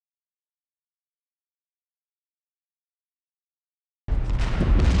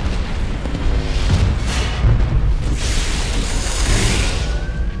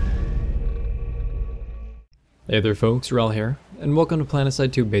Hey there folks, Rel here, and welcome to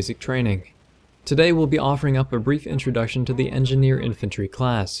PlanetSide 2 Basic Training. Today we'll be offering up a brief introduction to the Engineer Infantry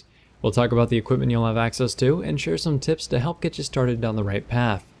class. We'll talk about the equipment you'll have access to, and share some tips to help get you started down the right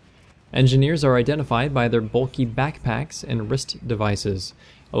path. Engineers are identified by their bulky backpacks and wrist devices.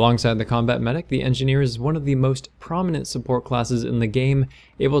 Alongside the combat medic, the Engineer is one of the most prominent support classes in the game,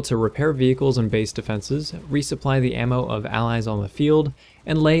 able to repair vehicles and base defenses, resupply the ammo of allies on the field,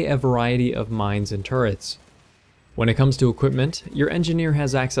 and lay a variety of mines and turrets. When it comes to equipment, your Engineer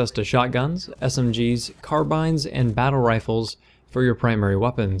has access to shotguns, SMGs, carbines, and battle rifles for your primary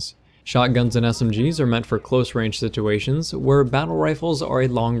weapons. Shotguns and SMGs are meant for close-range situations, where battle rifles are a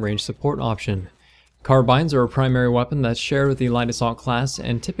long-range support option. Carbines are a primary weapon that's shared with the light assault class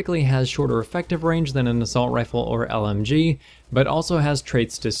and typically has shorter effective range than an assault rifle or LMG, but also has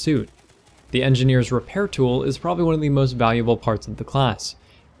traits to suit. The Engineer's repair tool is probably one of the most valuable parts of the class.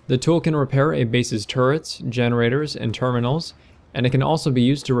 The tool can repair a base's turrets, generators, and terminals, and it can also be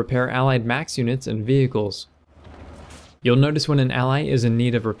used to repair allied max units and vehicles. You'll notice when an ally is in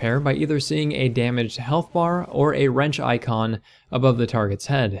need of repair by either seeing a damaged health bar or a wrench icon above the target's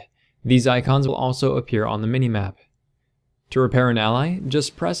head. These icons will also appear on the minimap. To repair an ally,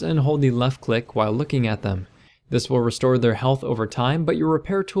 just press and hold the left click while looking at them. This will restore their health over time, but your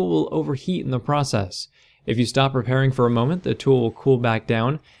repair tool will overheat in the process. If you stop repairing for a moment, the tool will cool back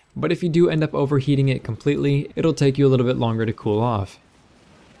down, but if you do end up overheating it completely, it'll take you a little bit longer to cool off.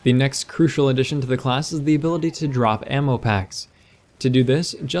 The next crucial addition to the class is the ability to drop ammo packs. To do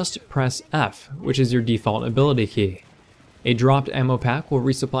this, just press F, which is your default ability key. A dropped ammo pack will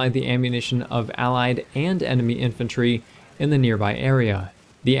resupply the ammunition of allied and enemy infantry in the nearby area.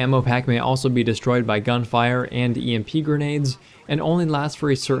 The ammo pack may also be destroyed by gunfire and EMP grenades, and only lasts for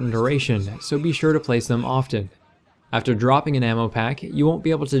a certain duration, so be sure to place them often. After dropping an ammo pack, you won't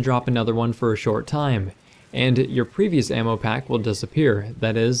be able to drop another one for a short time, and your previous ammo pack will disappear,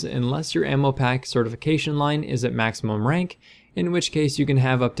 that is, unless your ammo pack certification line is at maximum rank, in which case you can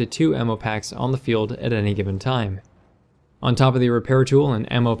have up to 2 ammo packs on the field at any given time. On top of the repair tool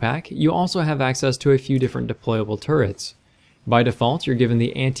and ammo pack, you also have access to a few different deployable turrets. By default, you're given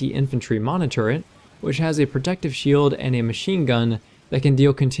the anti-infantry monoturret, which has a protective shield and a machine gun that can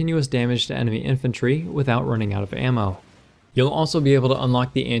deal continuous damage to enemy infantry without running out of ammo. You'll also be able to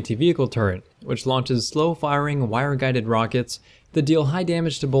unlock the anti-vehicle turret, which launches slow-firing, wire-guided rockets that deal high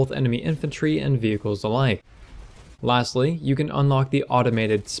damage to both enemy infantry and vehicles alike. Lastly, you can unlock the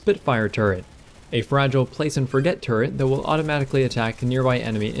automated Spitfire turret, a fragile place-and-forget turret that will automatically attack nearby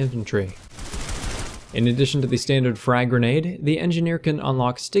enemy infantry. In addition to the standard frag grenade, the Engineer can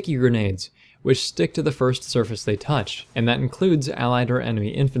unlock sticky grenades, which stick to the first surface they touch, and that includes allied or enemy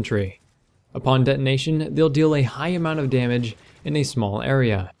infantry. Upon detonation, they'll deal a high amount of damage in a small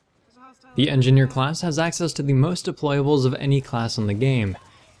area. The Engineer class has access to the most deployables of any class in the game.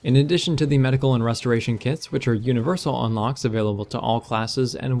 In addition to the medical and restoration kits, which are universal unlocks available to all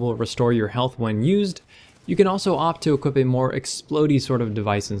classes and will restore your health when used, you can also opt to equip a more explodey sort of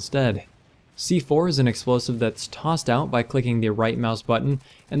device instead. C4 is an explosive that's tossed out by clicking the right mouse button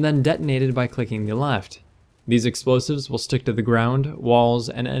and then detonated by clicking the left. These explosives will stick to the ground, walls,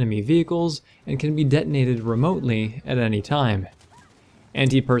 and enemy vehicles and can be detonated remotely at any time.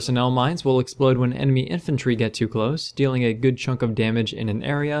 Anti-personnel mines will explode when enemy infantry get too close, dealing a good chunk of damage in an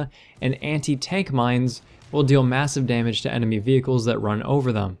area, and anti-tank mines will deal massive damage to enemy vehicles that run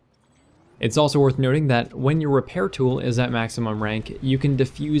over them. It's also worth noting that when your repair tool is at maximum rank, you can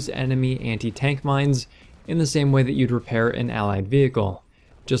defuse enemy anti-tank mines in the same way that you'd repair an allied vehicle.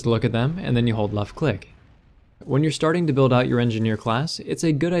 Just look at them and then you hold left click. When you're starting to build out your Engineer class, it's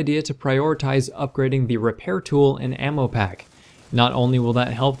a good idea to prioritize upgrading the repair tool and ammo pack. Not only will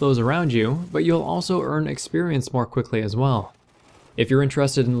that help those around you, but you'll also earn experience more quickly as well. If you're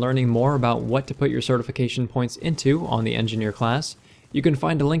interested in learning more about what to put your certification points into on the Engineer class, you can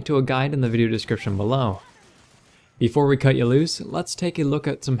find a link to a guide in the video description below. Before we cut you loose, let's take a look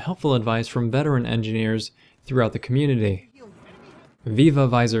at some helpful advice from veteran engineers throughout the community. Viva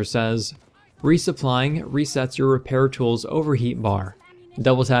Visor says, resupplying resets your repair tool's overheat bar.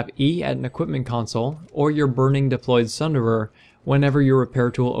 Double tap E at an equipment console or your burning deployed Sunderer whenever your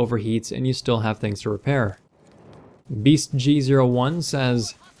repair tool overheats and you still have things to repair. Beast G01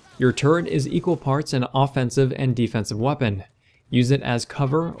 says, your turret is equal parts an offensive and defensive weapon. Use it as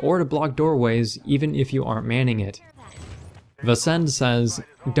cover or to block doorways even if you aren't manning it. Vasend says,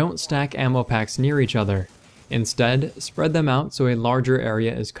 don't stack ammo packs near each other. Instead, spread them out so a larger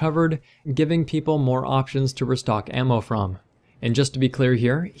area is covered, giving people more options to restock ammo from. And just to be clear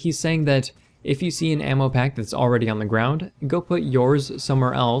here, he's saying that if you see an ammo pack that's already on the ground, go put yours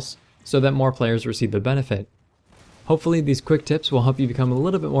somewhere else so that more players receive the benefit. Hopefully these quick tips will help you become a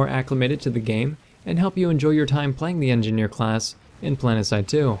little bit more acclimated to the game and help you enjoy your time playing the engineer class in PlanetSide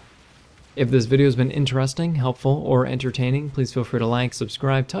 2. If this video has been interesting, helpful, or entertaining, please feel free to like,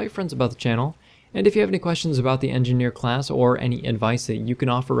 subscribe, tell your friends about the channel, and if you have any questions about the engineer class or any advice that you can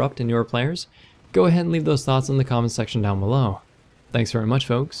offer up to newer players, go ahead and leave those thoughts in the comments section down below. Thanks very much,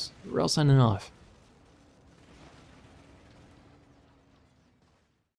 folks. We're all signing off.